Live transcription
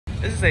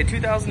This is a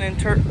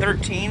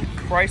 2013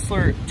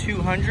 Chrysler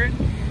 200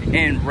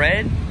 in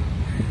red.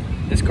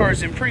 This car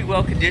is in pretty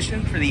well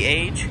condition for the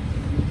age.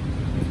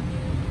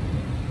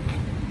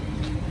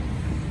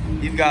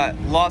 You've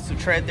got lots of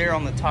tread there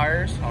on the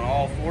tires, on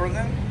all four of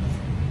them.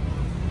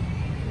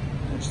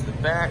 There's the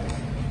back.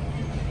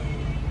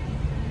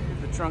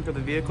 Here's the trunk of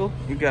the vehicle.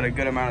 You've got a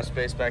good amount of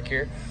space back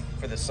here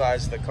for the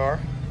size of the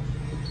car.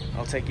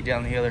 I'll take you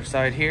down the other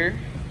side here.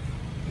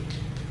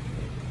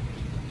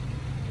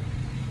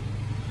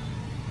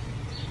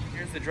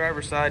 Here's the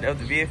driver's side of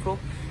the vehicle.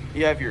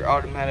 You have your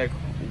automatic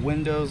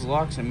windows,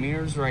 locks, and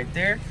mirrors right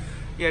there.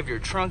 You have your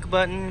trunk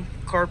button,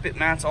 carpet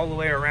mats all the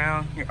way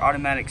around. Your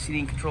automatic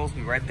seating controls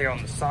will be right there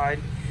on the side.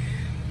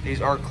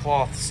 These are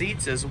cloth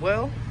seats as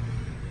well.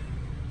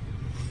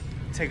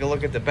 Take a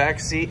look at the back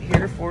seat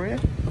here for you.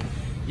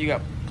 You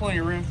got plenty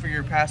of room for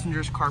your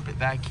passengers, carpet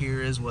back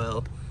here as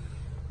well.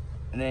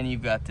 And then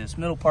you've got this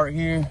middle part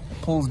here,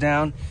 it pulls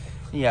down.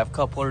 You have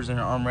couplers and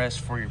an armrest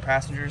for your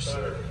passengers.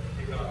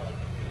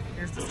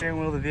 Here's the steering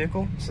wheel of the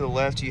vehicle. To the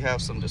left, you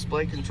have some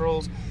display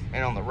controls,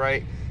 and on the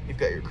right, you've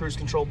got your cruise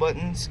control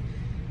buttons.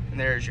 And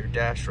there's your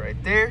dash right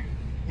there.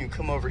 You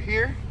come over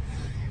here,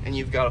 and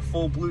you've got a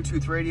full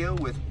Bluetooth radio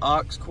with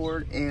aux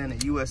cord and a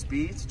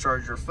USB to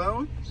charge your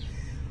phone.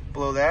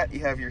 Below that, you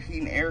have your heat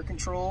and air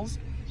controls,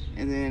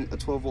 and then a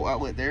 12-volt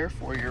outlet there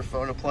for your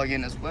phone to plug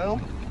in as well.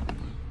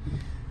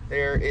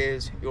 There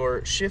is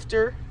your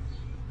shifter,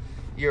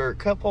 your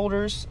cup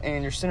holders,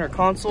 and your center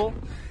console,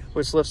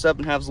 which lifts up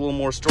and has a little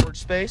more storage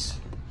space.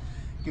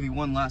 Give you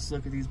one last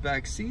look at these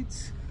back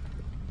seats.